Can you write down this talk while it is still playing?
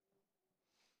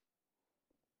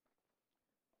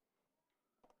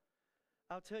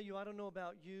I'll tell you, I don't know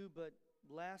about you, but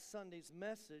last Sunday's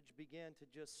message began to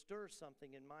just stir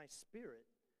something in my spirit.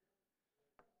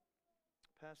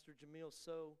 Pastor Jamil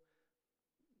so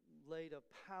laid a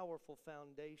powerful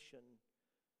foundation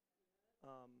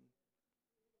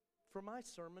for my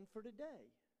sermon for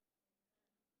today.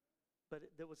 But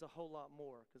there was a whole lot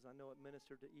more, because I know it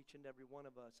ministered to each and every one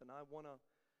of us. And I want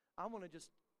to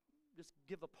just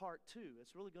give a part two.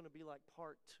 It's really going to be like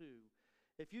part two.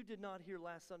 If you did not hear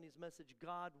last Sunday's message,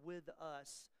 God with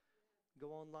Us,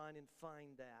 go online and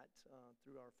find that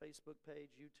through our Facebook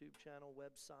page, YouTube channel,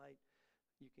 website.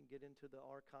 You can get into the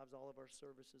archives. All of our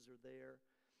services are there.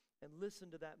 And listen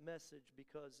to that message,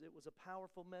 because it was a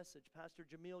powerful message. Pastor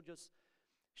Jamil just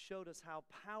showed us how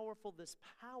powerful this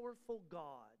powerful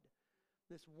God,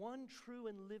 this one true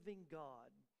and living God,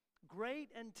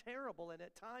 great and terrible and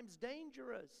at times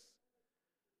dangerous,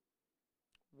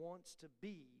 wants to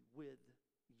be with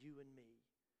you and me.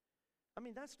 I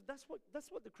mean, that's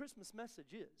what the Christmas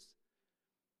message is.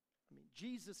 I mean,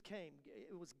 Jesus came.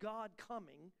 It was God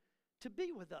coming to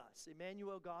be with us.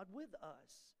 Emmanuel, God with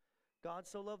us. God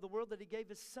so loved the world that He gave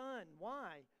His Son.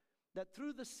 Why? That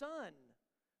through the Son,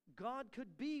 God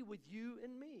could be with you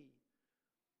and me.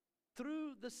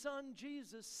 Through the Son,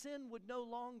 Jesus, sin would no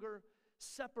longer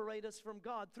separate us from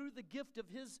God. Through the gift of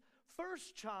His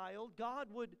first child, God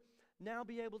would now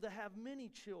be able to have many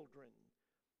children.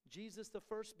 Jesus, the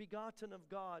first begotten of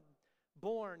God,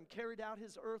 born, carried out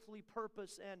His earthly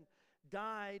purpose and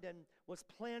died and was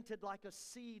planted like a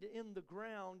seed in the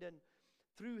ground. And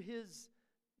through His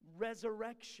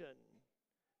resurrection,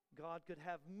 God could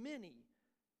have many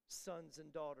sons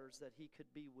and daughters that He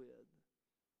could be with.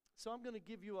 So I'm going to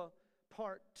give you a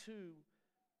part two,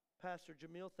 Pastor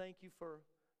Jamil. Thank you for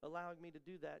allowing me to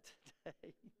do that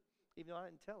today, even though I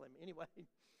didn't tell him. Anyway,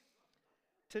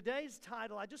 today's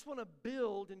title, I just want to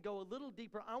build and go a little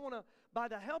deeper. I want to, by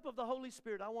the help of the Holy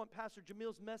Spirit, I want Pastor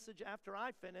Jamil's message after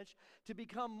I finish to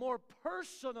become more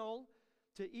personal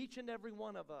to each and every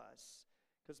one of us.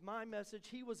 Because my message,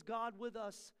 He was God with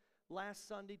us last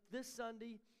Sunday. This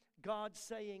Sunday, God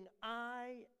saying,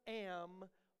 I am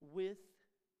with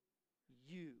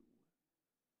you.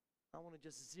 I want to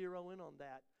just zero in on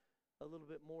that a little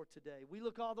bit more today. We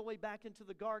look all the way back into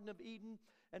the Garden of Eden,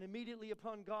 and immediately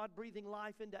upon God breathing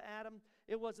life into Adam,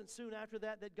 it wasn't soon after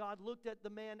that that God looked at the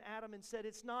man Adam and said,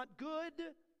 it's not good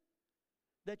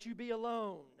that you be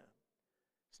alone.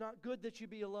 It's not good that you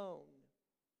be alone.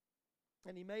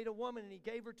 And He made a woman and He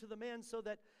gave her to the man, so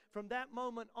that from that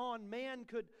moment on, man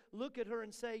could look at her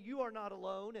and say, you are not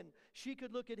alone. And she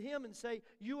could look at him and say,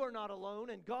 you are not alone.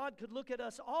 And God could look at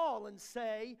us all and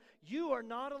say, you are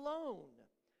not alone,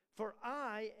 for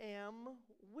I am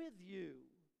with you.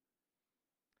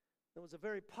 There was a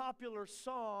very popular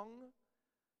song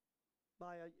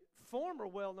by a former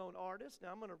well-known artist.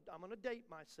 Now I'm gonna date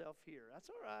myself here. That's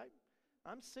all right.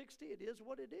 I'm 60. It is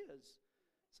what it is.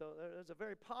 So there's a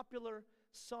very popular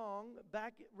song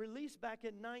released back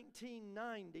in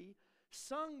 1990,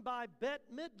 sung by Bette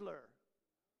Midler,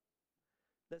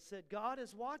 that said, God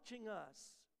is watching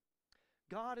us.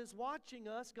 God is watching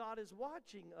us. God is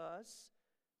watching us.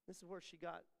 This is where she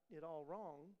got it all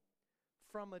wrong.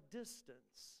 From a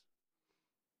distance.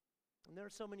 And there are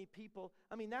so many people,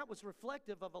 I mean, that was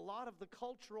reflective of a lot of the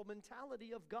cultural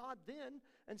mentality of God then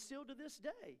and still to this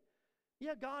day.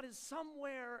 Yeah, God is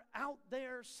somewhere out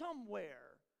there, somewhere,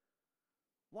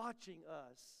 watching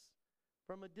us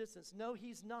from a distance. No,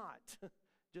 He's not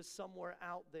just somewhere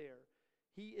out there.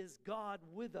 He is God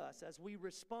with us. As we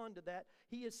respond to that,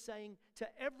 He is saying to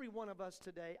every one of us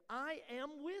today, I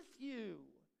am with you.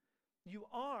 You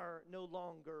are no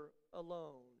longer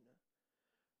alone.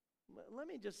 Let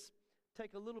me just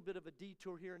take a little bit of a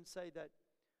detour here and say that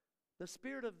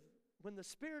when the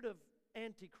spirit of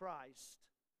Antichrist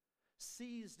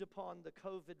seized upon the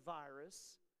COVID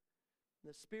virus,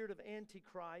 the spirit of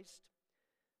Antichrist,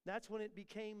 that's when it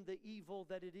became the evil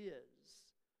that it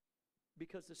is.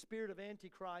 Because the spirit of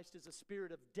Antichrist is a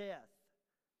spirit of death.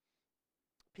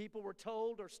 People were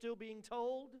told, or still being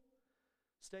told,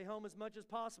 stay home as much as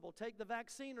possible. Take the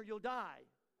vaccine or you'll die.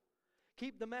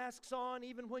 Keep the masks on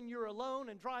even when you're alone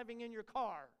and driving in your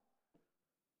car.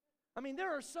 I mean,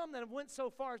 there are some that have went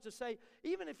so far as to say,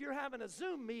 even if you're having a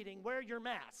Zoom meeting, wear your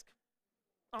mask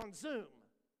on Zoom.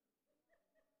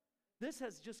 This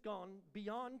has just gone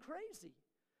beyond crazy.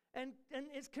 And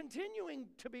it's continuing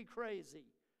to be crazy.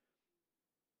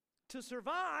 To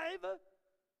survive,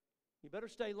 you better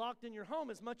stay locked in your home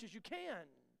as much as you can.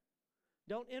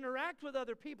 Don't interact with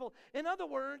other people. In other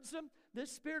words, this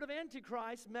spirit of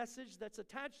Antichrist message that's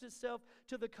attached itself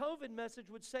to the COVID message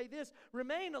would say this: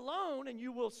 remain alone and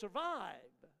you will survive.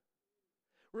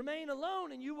 Remain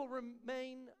alone and you will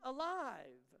remain alive.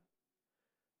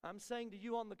 I'm saying to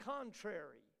you on the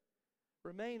contrary,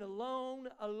 remain alone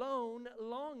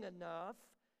long enough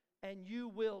and you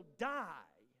will die.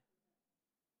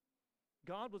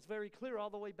 God was very clear all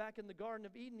the way back in the Garden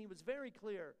of Eden. He was very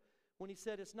clear when He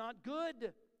said it's not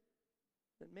good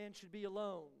that man should be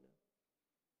alone.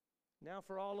 Now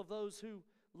for all of those who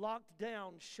locked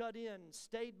down, shut in,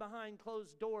 stayed behind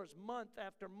closed doors month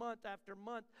after month after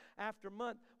month after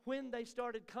month, when they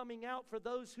started coming out, for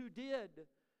those who did,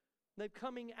 they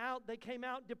came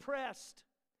out depressed.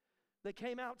 They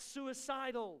came out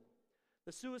suicidal.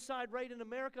 The suicide rate in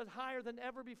America is higher than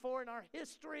ever before in our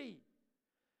history,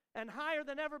 and higher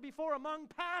than ever before among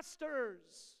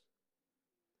pastors.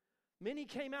 Many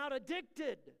came out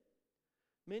addicted.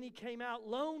 Many came out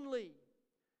lonely.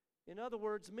 In other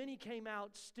words, many came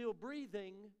out still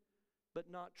breathing,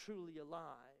 but not truly alive.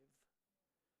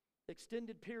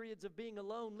 Extended periods of being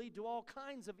alone lead to all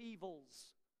kinds of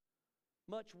evils,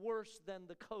 much worse than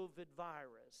the COVID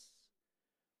virus.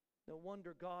 No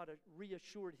wonder God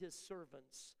reassured His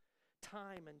servants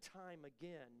time and time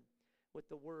again with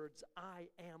the words, I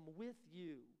am with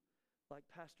you, like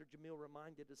Pastor Jamil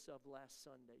reminded us of last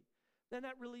Sunday. And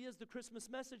that really is the Christmas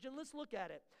message, and let's look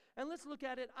at it.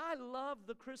 I love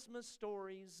the Christmas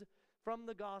stories from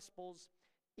the Gospels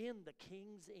in the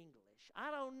King's English.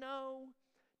 I don't know,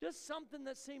 just something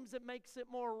that makes it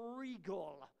more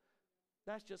regal.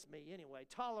 That's just me anyway.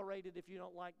 Tolerate it if you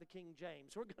don't like the King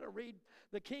James. We're going to read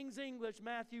the King's English,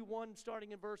 Matthew 1,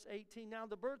 starting in verse 18. Now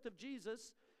the birth of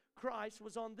Jesus Christ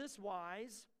was on this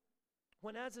wise,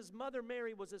 when as his mother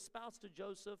Mary was espoused to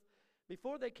Joseph,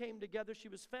 before they came together, she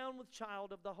was found with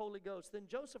child of the Holy Ghost. Then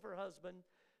Joseph, her husband,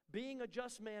 being a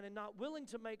just man and not willing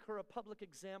to make her a public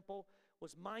example,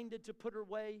 was minded to put her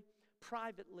away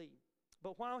privately.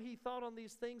 But while he thought on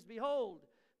these things, behold,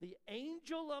 the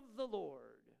angel of the Lord.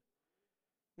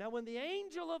 Now when the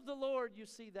angel of the Lord, you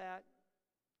see that,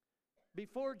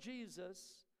 before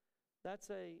Jesus, that's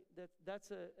a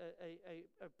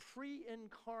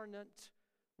pre-incarnate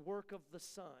work of the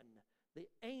Son. The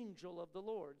angel of the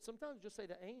Lord. Sometimes just say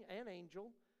an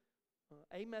angel,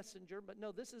 a messenger, but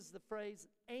no, this is the phrase,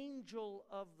 angel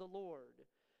of the Lord,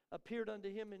 appeared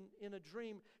unto him in a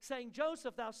dream, saying,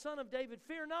 Joseph, thou son of David,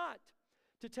 fear not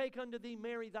to take unto thee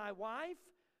Mary thy wife,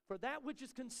 for that which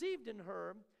is conceived in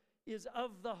her is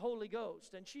of the Holy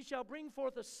Ghost. And she shall bring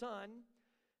forth a son,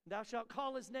 and thou shalt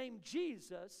call his name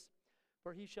Jesus,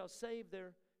 for he shall save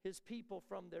his people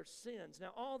from their sins.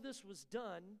 Now all this was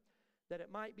done that it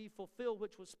might be fulfilled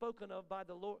which was spoken of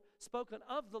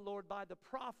the Lord by the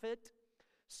prophet,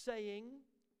 saying,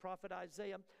 prophet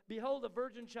Isaiah, behold, a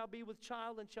virgin shall be with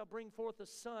child and shall bring forth a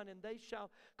son, and they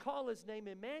shall call his name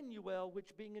Emmanuel,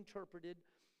 which being interpreted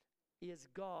is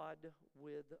God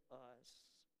with us.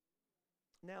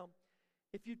 Now,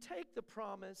 if you take the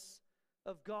promise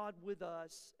of God with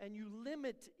us and you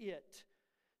limit it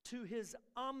to His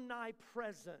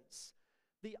omnipresence,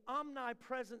 the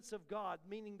omnipresence of God,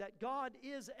 meaning that God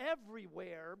is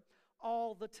everywhere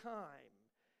all the time.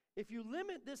 If you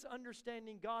limit this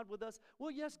understanding God with us, well,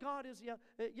 yes, God is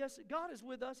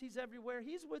with us. He's everywhere.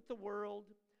 He's with the world.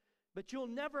 But you'll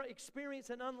never experience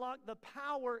and unlock the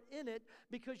power in it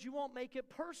because you won't make it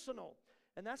personal.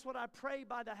 And that's what I pray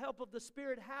by the help of the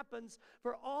Spirit happens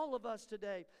for all of us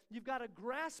today. You've got to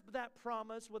grasp that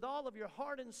promise with all of your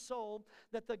heart and soul,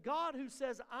 that the God who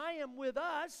says, I am with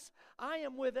us, I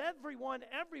am with everyone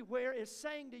everywhere, is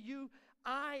saying to you,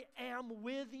 I am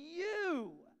with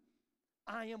you.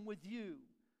 I am with you.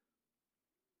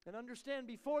 And understand,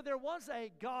 before there was a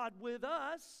God with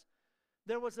us,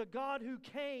 there was a God who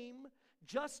came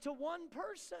just to one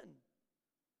person,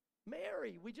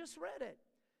 Mary. We just read it.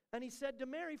 And he said to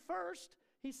Mary first,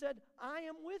 he said, I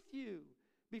am with you.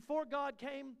 Before God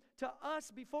came to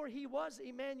us, before he was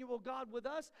Emmanuel, God with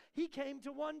us, he came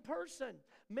to one person,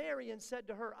 Mary, and said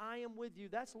to her, I am with you.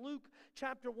 That's Luke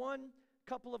chapter 1,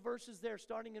 couple of verses there,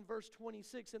 starting in verse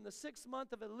 26. In the 6th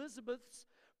month of Elizabeth's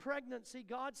pregnancy,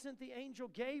 God sent the angel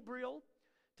Gabriel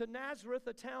to Nazareth,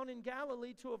 a town in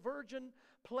Galilee, to a virgin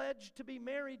pledged to be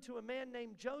married to a man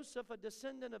named Joseph, a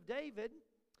descendant of David.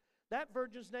 That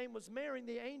virgin's name was Mary, and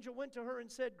the angel went to her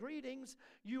and said, greetings,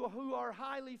 you who are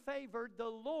highly favored, the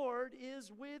Lord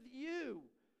is with you.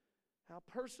 How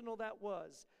personal that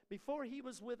was. Before he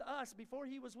was with us, before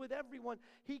he was with everyone,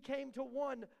 he came to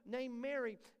one named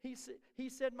Mary. He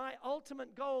said, my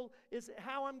ultimate goal is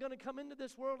how I'm going to come into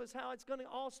this world, is how it's going to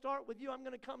all start with you. I'm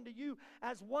going to come to you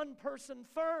as one person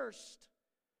first.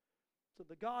 So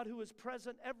the God who is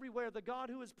present everywhere, the God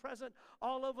who is present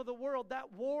all over the world,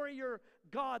 that warrior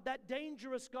God, that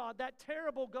dangerous God, that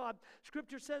terrible God,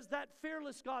 Scripture says that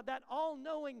fearless God, that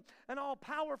all-knowing and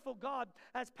all-powerful God,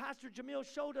 as Pastor Jamil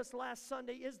showed us last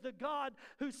Sunday, is the God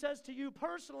who says to you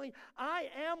personally, I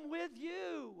am with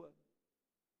you.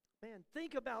 Man,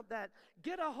 think about that.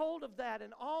 Get a hold of that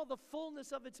and all the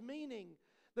fullness of its meaning.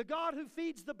 The God who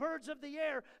feeds the birds of the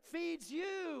air feeds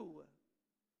you.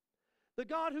 The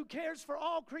God who cares for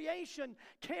all creation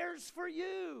cares for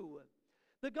you.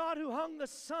 The God who hung the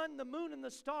sun, the moon, and the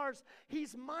stars,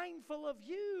 He's mindful of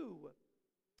you.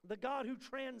 The God who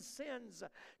transcends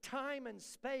time and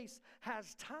space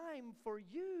has time for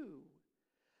you.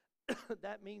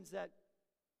 That means that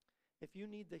if you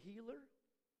need the healer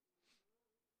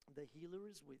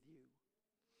is with you.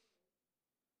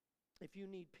 If you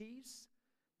need peace,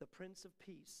 the Prince of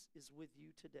Peace is with you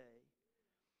today.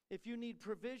 If you need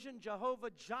provision, Jehovah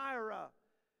Jireh,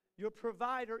 your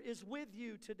provider, is with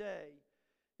you today.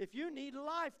 If you need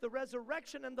life, the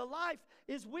resurrection and the life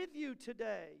is with you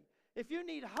today. If you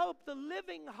need hope, the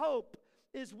living hope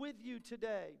is with you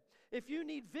today. If you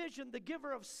need vision, the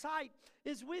giver of sight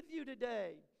is with you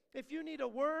today. If you need a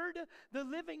word, the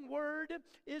living word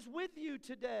is with you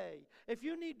today. If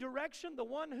you need direction, the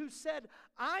one who said,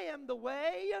 I am the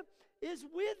way, is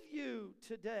with you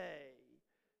today.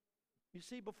 You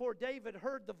see, before David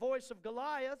heard the voice of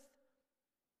Goliath,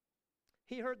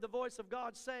 he heard the voice of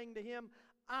God saying to him,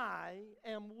 I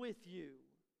am with you.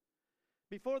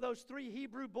 Before those 3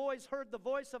 Hebrew boys heard the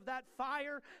voice of that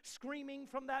fire screaming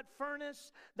from that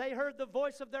furnace, they heard the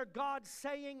voice of their God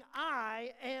saying, I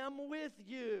am with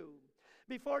you.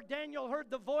 Before Daniel heard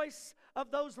the voice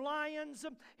of those lions,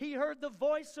 he heard the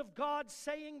voice of God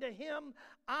saying to him,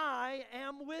 I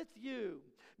am with you.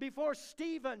 Before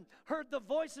Stephen heard the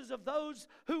voices of those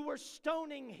who were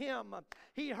stoning him,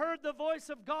 he heard the voice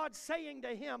of God saying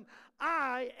to him,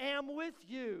 I am with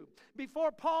you.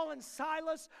 Before Paul and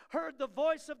Silas heard the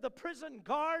voice of the prison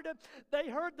guard, they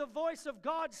heard the voice of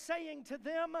God saying to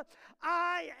them,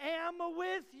 I am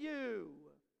with you.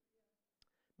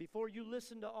 Before you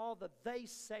listen to all the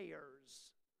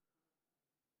they-sayers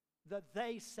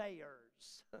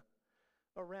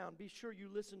around, be sure you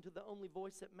listen to the only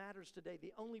voice that matters today,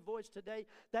 the only voice today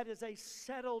that is a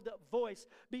settled voice.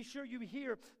 Be sure you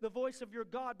hear the voice of your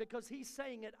God, because He's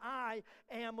saying it, I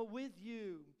am with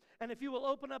you. And if you will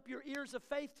open up your ears of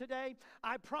faith today,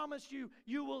 I promise you,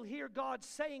 you will hear God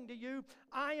saying to you,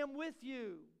 I am with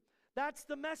you. That's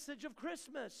the message of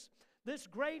Christmas. This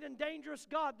great and dangerous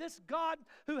God, this God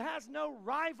who has no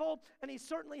rival and He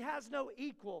certainly has no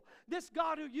equal. This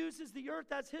God who uses the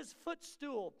earth as His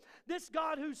footstool. This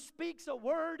God who speaks a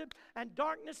word and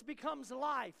darkness becomes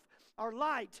life or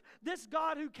light. This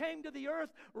God who came to the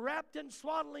earth wrapped in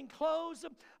swaddling clothes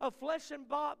of flesh and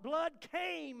blood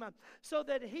came so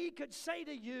that He could say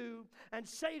to you and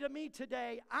say to me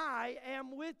today, I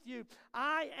am with you.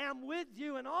 I am with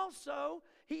you. And also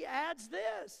He adds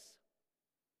this,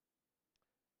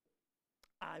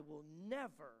 I will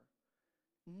never,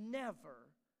 never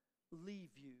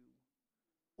leave you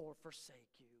or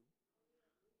forsake you.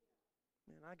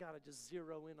 Man, I got to just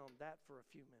zero in on that for a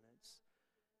few minutes.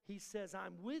 He says,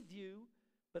 I'm with you,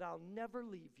 but I'll never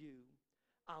leave you.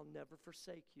 I'll never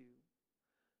forsake you.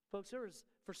 Folks,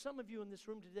 for some of you in this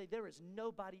room today, there is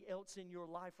nobody else in your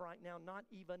life right now, not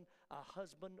even a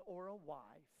husband or a wife,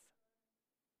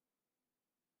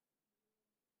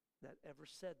 that ever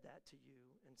said that to you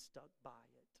and stuck by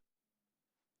it.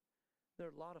 There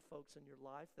are a lot of folks in your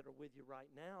life that are with you right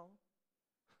now.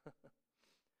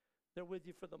 They're with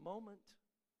you for the moment.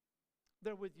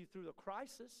 They're with you through the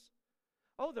crisis.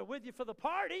 Oh, they're with you for the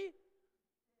party.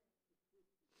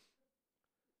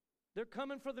 They're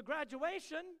coming for the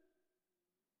graduation.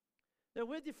 They're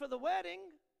with you for the wedding.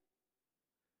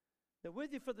 They're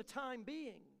with you for the time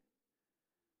being.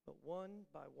 But one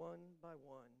by one by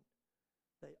one,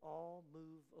 they all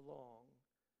move along,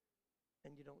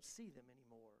 and you don't see them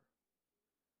anymore.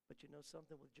 But you know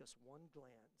something? With just one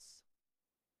glance,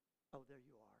 oh, there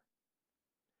you are.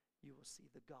 You will see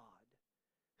the God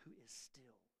who is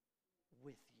still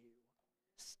with you.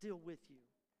 Still with you.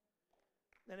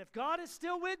 And if God is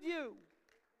still with you,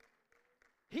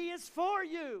 He is for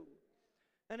you.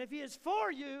 And if He is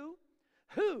for you,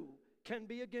 who can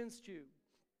be against you?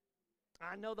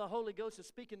 I know the Holy Ghost is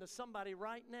speaking to somebody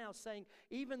right now saying,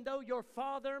 even though your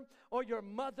father or your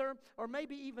mother or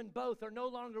maybe even both are no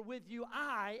longer with you,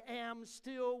 I am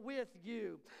still with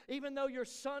you. Even though your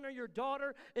son or your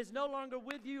daughter is no longer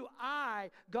with you,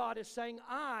 God is saying,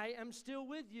 I am still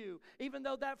with you. Even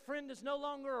though that friend is no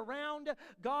longer around,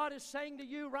 God is saying to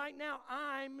you right now,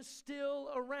 I'm still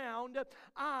around.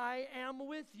 I am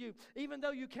with you. Even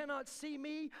though you cannot see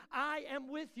me, I am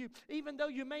with you. Even though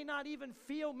you may not even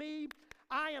feel me,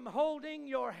 I am holding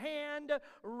your hand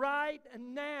right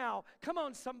now. Come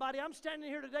on, somebody. I'm standing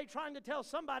here today trying to tell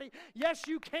somebody, yes,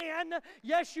 you can.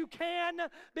 Yes, you can,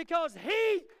 because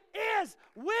He is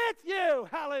with you.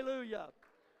 Hallelujah.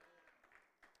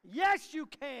 Yes, you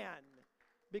can,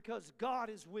 because God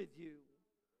is with you.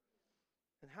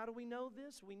 And how do we know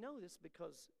this? We know this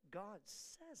because God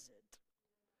says it,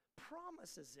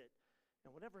 promises it,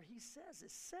 and whatever He says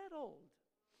is settled.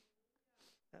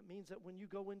 That means that when you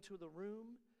go into the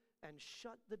room and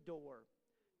shut the door,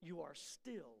 you are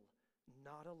still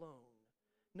not alone.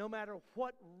 No matter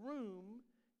what room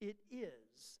it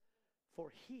is,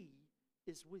 for He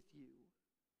is with you.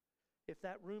 If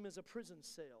that room is a prison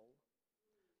cell,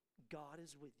 God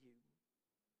is with you.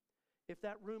 If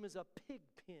that room is a pig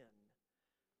pen,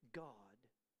 God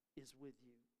is with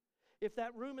you. If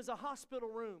that room is a hospital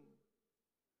room,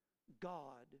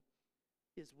 God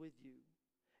is with you.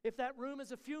 If that room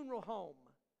is a funeral home,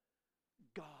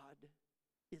 God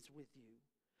is with you.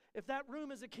 If that room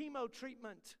is a chemo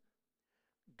treatment,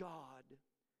 God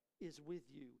is with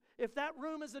you. If that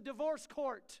room is a divorce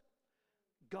court,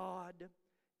 God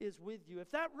is with you.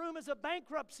 If that room is a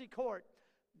bankruptcy court,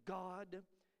 God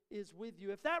is with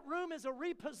you. If that room is a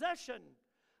repossession,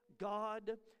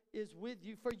 God is with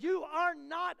you. For you are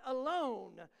not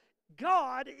alone.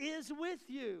 God is with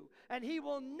you, and He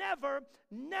will never,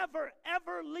 never,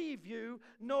 ever leave you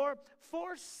nor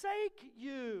forsake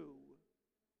you.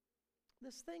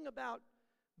 This thing about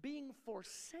being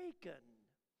forsaken,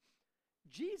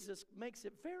 Jesus makes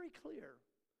it very clear.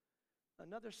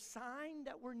 Another sign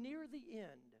that we're near the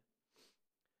end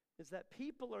is that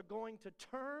people are going to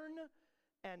turn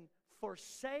and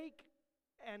forsake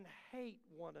and hate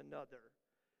one another.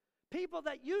 People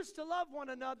that used to love one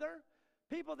another,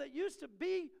 people that used to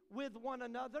be with one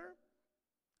another,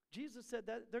 Jesus said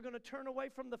that they're going to turn away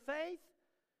from the faith.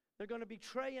 They're going to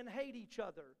betray and hate each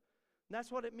other. And that's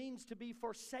what it means to be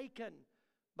forsaken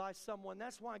by someone.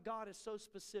 That's why God is so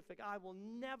specific. I will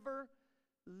never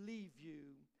leave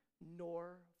you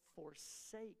nor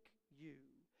forsake you.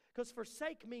 Because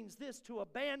forsake means this: to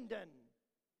abandon,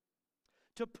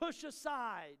 to push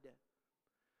aside,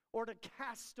 or to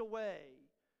cast away.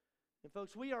 And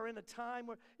folks, we are in a time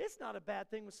where it's not a bad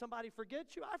thing when somebody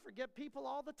forgets you. I forget people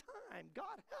all the time.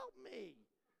 God help me.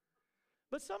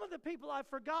 But some of the people I've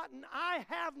forgotten, I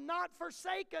have not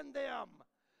forsaken them.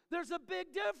 There's a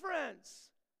big difference.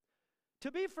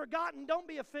 To be forgotten, don't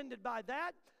be offended by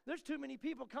that. There's too many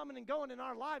people coming and going in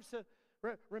our lives to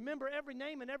remember every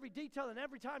name and every detail, and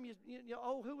every time you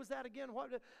oh, who was that again?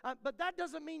 But that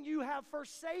doesn't mean you have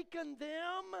forsaken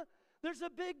them. There's a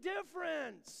big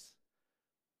difference.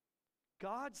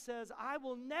 God says, I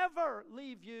will never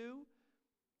leave you.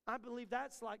 I believe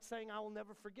that's like saying, I will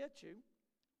never forget you.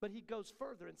 But He goes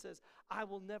further and says, I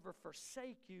will never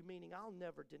forsake you, meaning I'll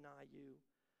never deny you.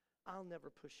 I'll never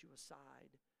push you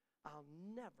aside. I'll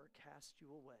never cast you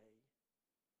away.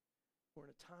 We're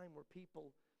in a time where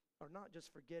people are not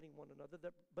just forgetting one another,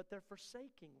 but they're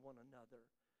forsaking one another,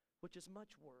 which is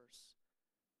much worse.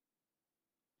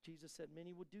 Jesus said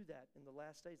many would do that in the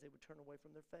last days. They would turn away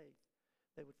from their faith.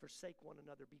 They would forsake one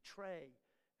another, betray,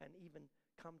 and even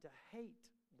come to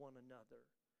hate one another.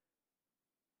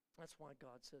 That's why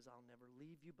God says, I'll never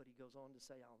leave you, but He goes on to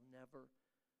say, I'll never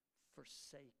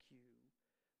forsake you.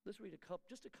 Let's read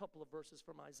just a couple of verses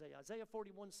from Isaiah. Isaiah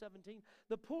 41:17.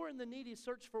 The poor and the needy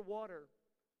search for water,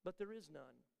 but there is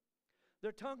none.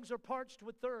 Their tongues are parched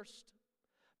with thirst,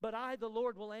 but I, the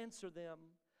Lord, will answer them.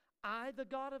 I, the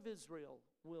God of Israel,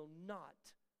 will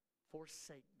not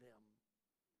forsake them.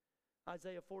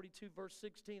 Isaiah 42, verse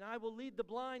 16, I will lead the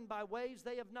blind by ways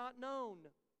they have not known.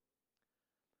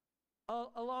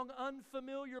 Along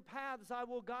unfamiliar paths I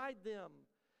will guide them.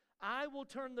 I will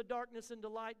turn the darkness into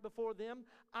light before them.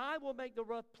 I will make the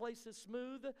rough places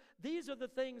smooth. These are the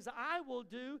things I will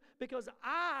do because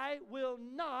I will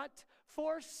not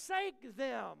forsake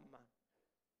them.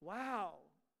 Wow.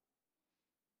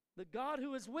 The God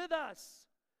who is with us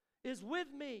is with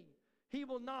me. He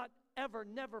will not ever,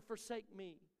 never forsake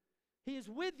me. He is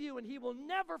with you and He will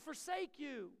never forsake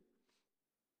you.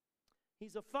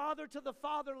 He's a father to the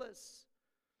fatherless.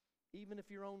 Even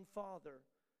if your own father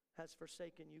has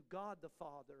forsaken you, God the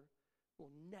Father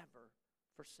will never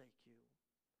forsake you.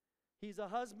 He's a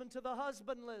husband to the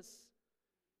husbandless.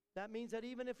 That means that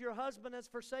even if your husband has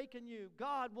forsaken you,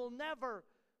 God will never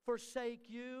forsake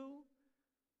you.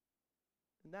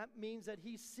 And that means that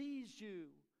He sees you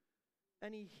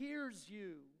and He hears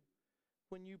you.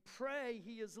 When you pray,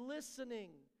 He is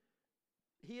listening.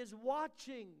 He is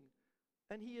watching,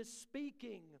 and He is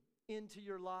speaking into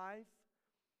your life.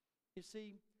 You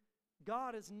see,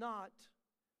 God is not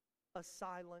a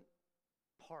silent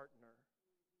partner.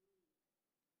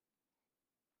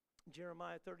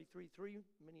 Jeremiah 33:3,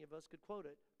 many of us could quote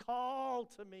it. Call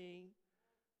to me,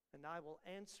 and I will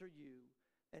answer you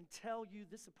and tell you,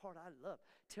 this is the part I love,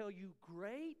 tell you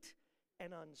great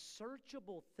and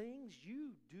unsearchable things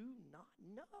you do not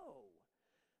know.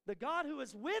 The God who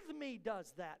is with me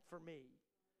does that for me.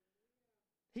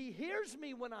 He hears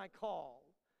me when I call.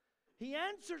 He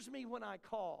answers me when I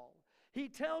call. He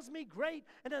tells me great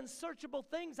and unsearchable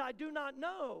things I do not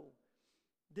know.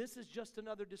 This is just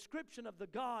another description of the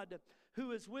God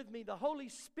who is with me. The Holy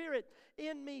Spirit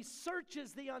in me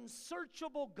searches the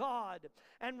unsearchable God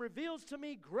and reveals to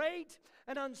me great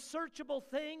and unsearchable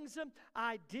things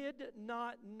I did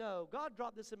not know. God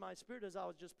dropped this in my spirit as I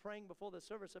was just praying before the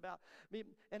service about me.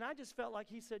 And I just felt like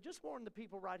He said, just warn the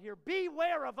people right here,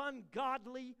 beware of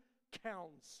ungodly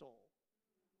counsel.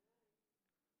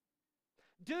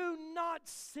 Do not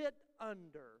sit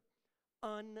under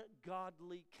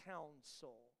ungodly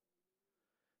counsel.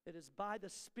 It is by the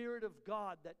Spirit of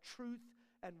God that truth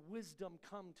and wisdom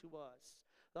come to us.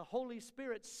 The Holy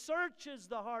Spirit searches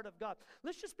the heart of God.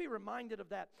 Let's just be reminded of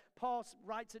that. Paul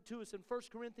writes it to us in 1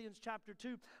 Corinthians chapter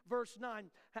 2, verse 9.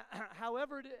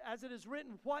 However, as it is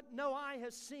written, what no eye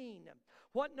has seen,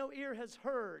 what no ear has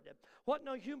heard, what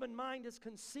no human mind has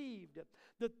conceived,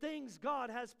 the things God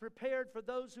has prepared for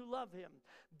those who love Him.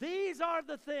 These are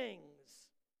the things.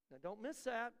 Now don't miss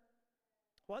that.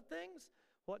 What things?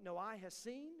 What no eye has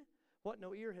seen, what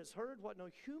no ear has heard, what no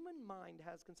human mind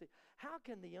has conceived. How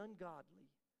can the ungodly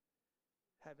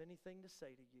have anything to say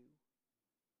to you?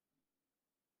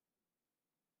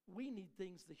 We need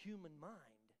things the human mind.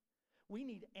 We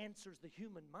need answers the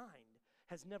human mind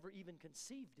has never even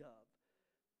conceived of.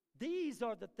 These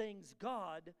are the things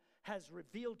God has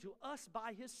revealed to us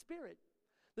by His Spirit.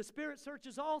 The Spirit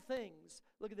searches all things.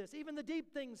 Look at this, even the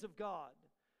deep things of God.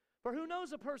 For who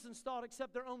knows a person's thought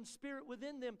except their own spirit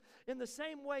within them? In the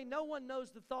same way, no one knows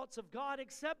the thoughts of God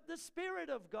except the Spirit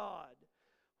of God.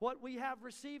 What we have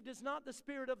received is not the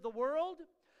spirit of the world,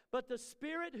 but the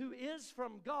Spirit who is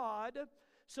from God,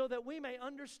 so that we may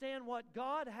understand what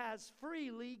God has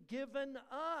freely given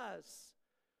us.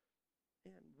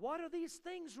 And what are these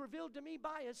things revealed to me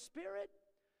by His Spirit?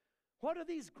 What are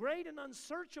these great and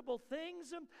unsearchable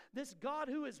things this God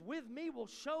who is with me will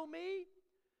show me?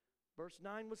 Verse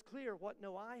 9 was clear. What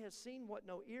no eye has seen, what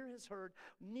no ear has heard,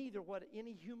 neither what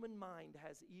any human mind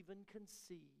has even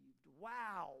conceived.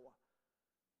 Wow.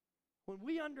 When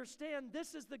we understand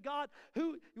this is the God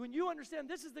who, when you understand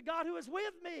this is the God who is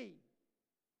with me.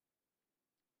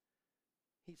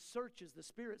 He searches, the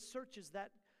Spirit searches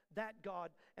that God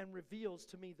and reveals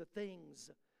to me the things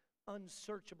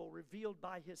unsearchable, revealed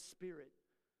by His Spirit.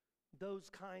 Those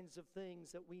kinds of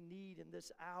things that we need in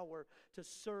this hour to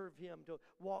serve Him, to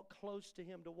walk close to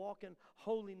Him, to walk in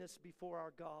holiness before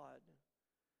our God.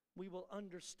 We will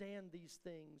understand these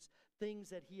things, things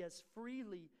that He has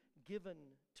freely given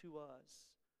to us.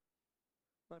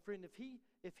 My friend,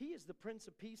 if He is the Prince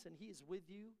of Peace and He is with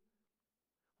you,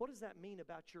 what does that mean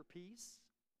about your peace?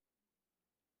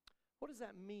 What does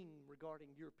that mean regarding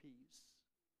your peace?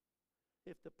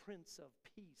 If the Prince of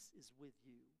Peace is with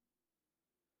you.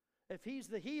 If He's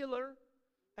the healer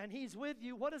and He's with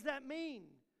you, what does that mean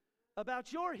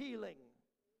about your healing?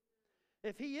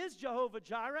 If He is Jehovah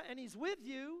Jireh and He's with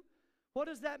you, what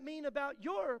does that mean about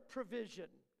your provision?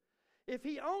 If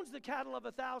He owns the cattle of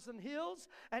 1,000 hills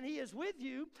and He is with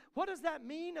you, what does that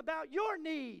mean about your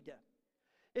need?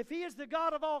 If He is the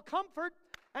God of all comfort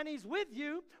and He's with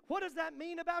you, what does that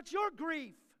mean about your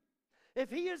grief?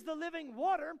 If He is the living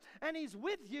water and He's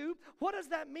with you, what does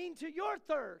that mean to your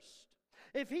thirst?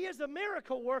 If He is a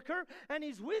miracle worker and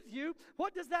He's with you,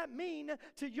 what does that mean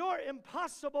to your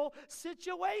impossible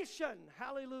situation?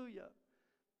 Hallelujah.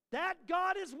 That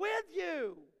God is with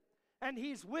you and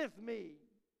He's with me.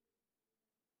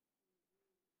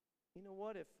 You know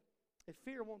what? If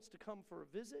fear wants to come for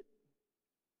a visit,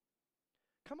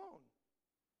 come on.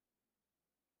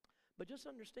 But just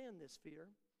understand this, fear.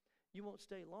 You won't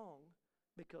stay long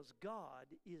because God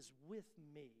is with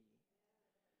me.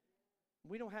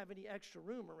 We don't have any extra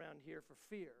room around here for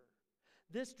fear.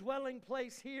 This dwelling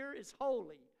place here is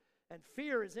holy, and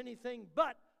fear is anything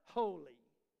but holy.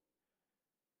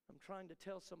 I'm trying to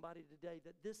tell somebody today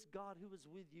that this God who is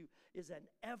with you is an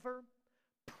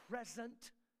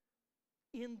ever-present,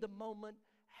 in-the-moment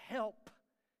help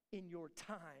in your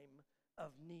time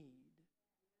of need.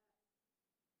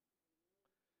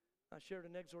 I shared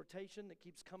an exhortation that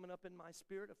keeps coming up in my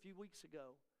spirit a few weeks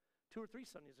ago, 2 or 3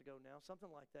 Sundays ago now, something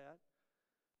like that,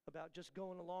 about just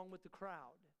going along with the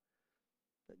crowd.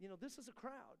 That, this is a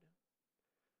crowd.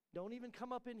 Don't even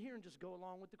come up in here and just go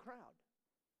along with the crowd.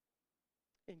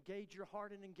 Engage your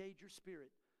heart and engage your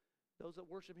spirit. Those that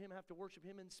worship Him have to worship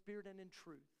Him in spirit and in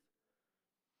truth.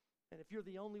 And if you're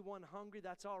the only one hungry,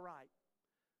 that's all right.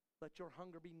 Let your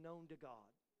hunger be known to God.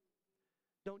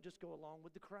 Don't just go along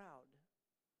with the crowd.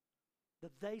 The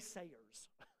they-sayers.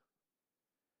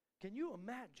 Can you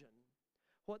imagine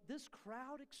what this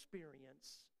crowd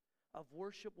experience of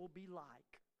worship will be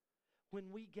like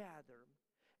when we gather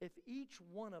if each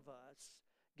one of us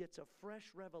gets a fresh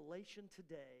revelation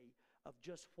today of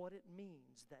just what it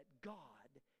means that God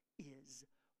is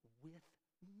with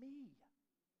me?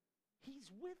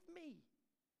 He's with me.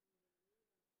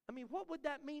 I mean, what would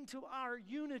that mean to our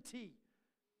unity?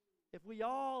 If we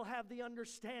all have the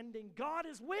understanding, God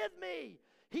is with me.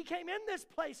 He came in this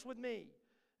place with me,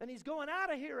 and He's going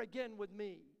out of here again with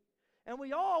me. And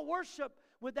we all worship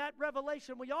with that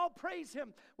revelation. We all praise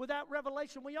Him with that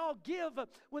revelation. We all give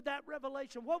with that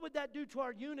revelation. What would that do to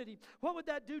our unity? What would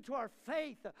that do to our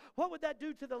faith? What would that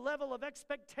do to the level of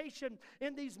expectation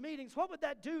in these meetings? What would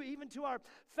that do even to our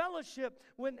fellowship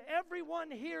when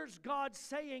everyone hears God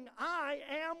saying, I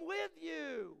am with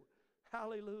you?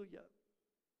 Hallelujah.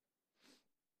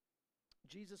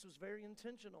 Jesus was very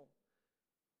intentional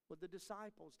with the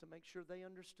disciples to make sure they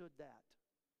understood that.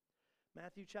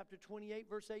 Matthew chapter 28,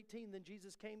 verse 18, then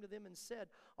Jesus came to them and said,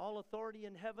 all authority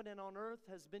in heaven and on earth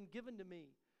has been given to me.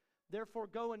 Therefore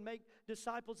go and make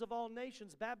disciples of all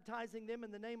nations, baptizing them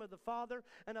in the name of the Father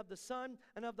and of the Son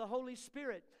and of the Holy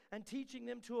Spirit, and teaching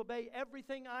them to obey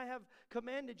everything I have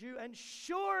commanded you. And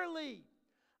surely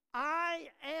I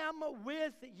am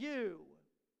with you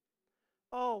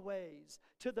always,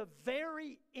 to the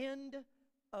very end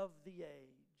of the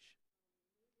age.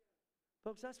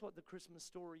 Folks, that's what the Christmas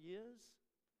story is.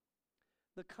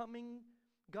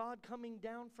 God coming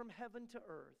down from heaven to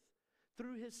earth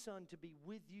through His Son to be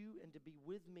with you and to be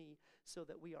with me, so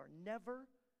that we are never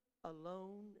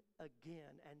alone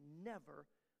again and never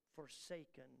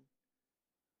forsaken.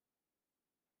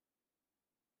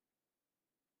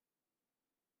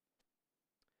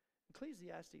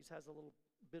 Ecclesiastes has a little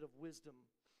bit of wisdom.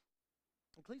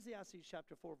 Ecclesiastes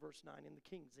chapter 4, verse 9 in the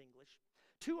King's English.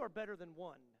 2 are better than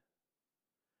 1,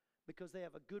 because they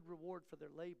have a good reward for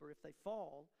their labor. If they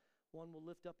fall, one will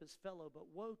lift up his fellow,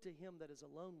 but woe to him that is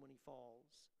alone when he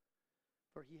falls,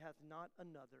 for he hath not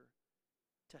another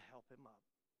to help him up.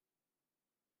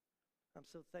 I'm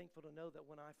so thankful to know that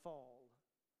when I fall,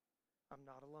 I'm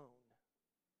not alone.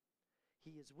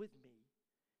 He is with me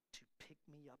to pick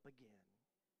me up again.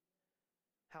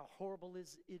 How horrible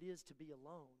it is to be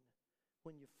alone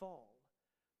when you fall,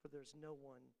 for there's no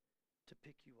one to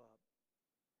pick you up.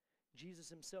 Jesus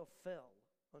Himself fell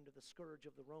under the scourge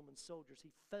of the Roman soldiers.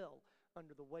 He fell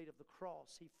under the weight of the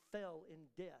cross. He fell in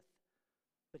death,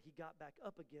 but He got back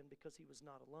up again because He was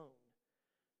not alone.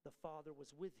 The Father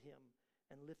was with Him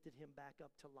and lifted Him back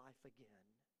up to life again.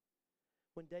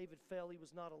 When David fell, he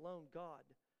was not alone. God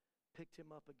picked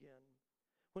him up again.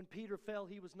 When Peter fell,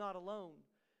 he was not alone.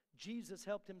 Jesus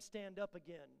helped him stand up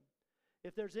again.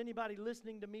 If there's anybody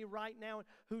listening to me right now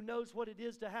who knows what it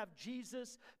is to have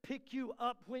Jesus pick you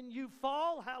up when you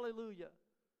fall, hallelujah.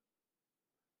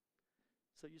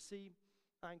 So you see,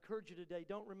 I encourage you today,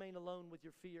 don't remain alone with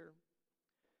your fear,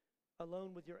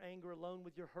 alone with your anger, alone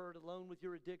with your hurt, alone with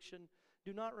your addiction.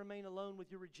 Do not remain alone with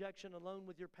your rejection, alone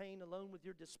with your pain, alone with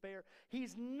your despair.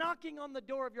 He's knocking on the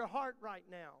door of your heart right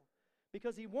now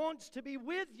because He wants to be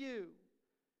with you.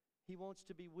 He wants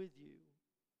to be with you.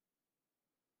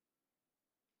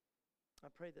 I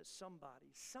pray that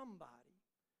somebody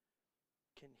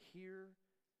can hear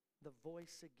the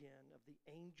voice again of the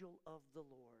angel of the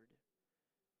Lord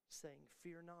saying,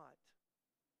 fear not,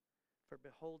 for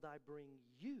behold, I bring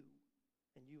you,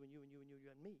 and you, and you, and you, and you,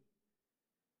 and me,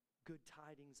 good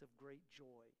tidings of great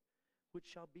joy, which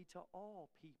shall be to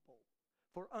all people.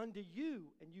 For unto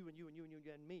you, and you, and you, and you, and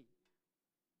you, and me,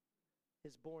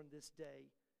 is born this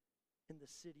day in the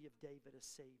city of David a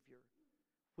Savior,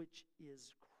 which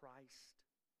is Christ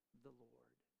the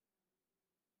Lord.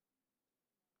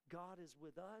 God is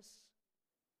with us,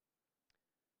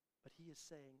 but He is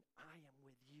saying, I am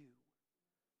with you.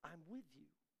 I'm with you.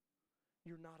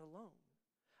 You're not alone.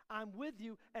 I'm with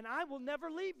you, and I will never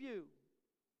leave you.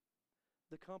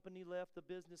 The company left, the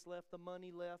business left, the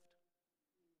money left.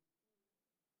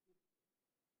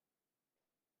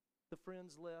 The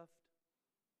friends left.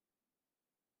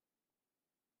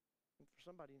 And for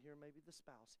somebody in here, maybe the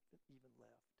spouse even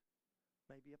left.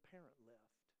 Maybe a parent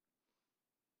left.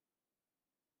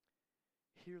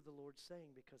 Hear the Lord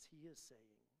saying, because He is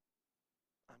saying,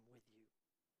 I'm with you.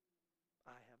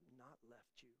 I have not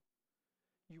left you.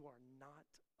 You are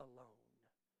not alone.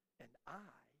 And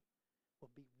I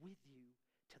will be with you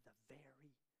to the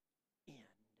very end.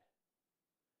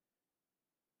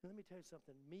 And let me tell you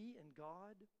something. Me and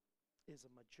God is a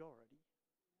majority.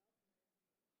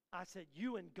 I said,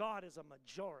 you and God is a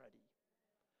majority.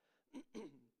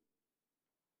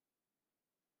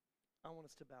 I want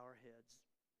us to bow our heads.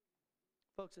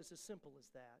 Folks, it's as simple as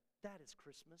that. That is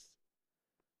Christmas.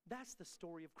 That's the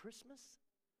story of Christmas.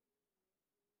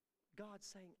 God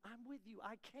saying, I'm with you.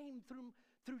 I came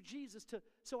through Jesus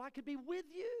so I could be with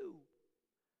you.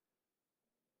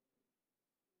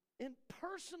 And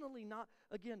personally, not,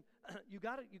 again, you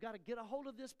gotta get a hold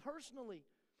of this personally.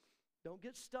 Don't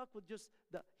get stuck with just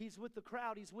He's with the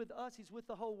crowd, He's with us, He's with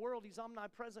the whole world, He's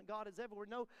omnipresent, God is everywhere.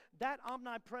 No, that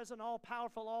omnipresent,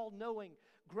 all-powerful, all-knowing,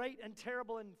 great and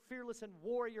terrible and fearless and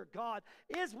warrior God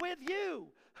is with you.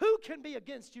 Who can be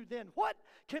against you then? What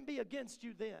can be against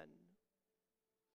you then?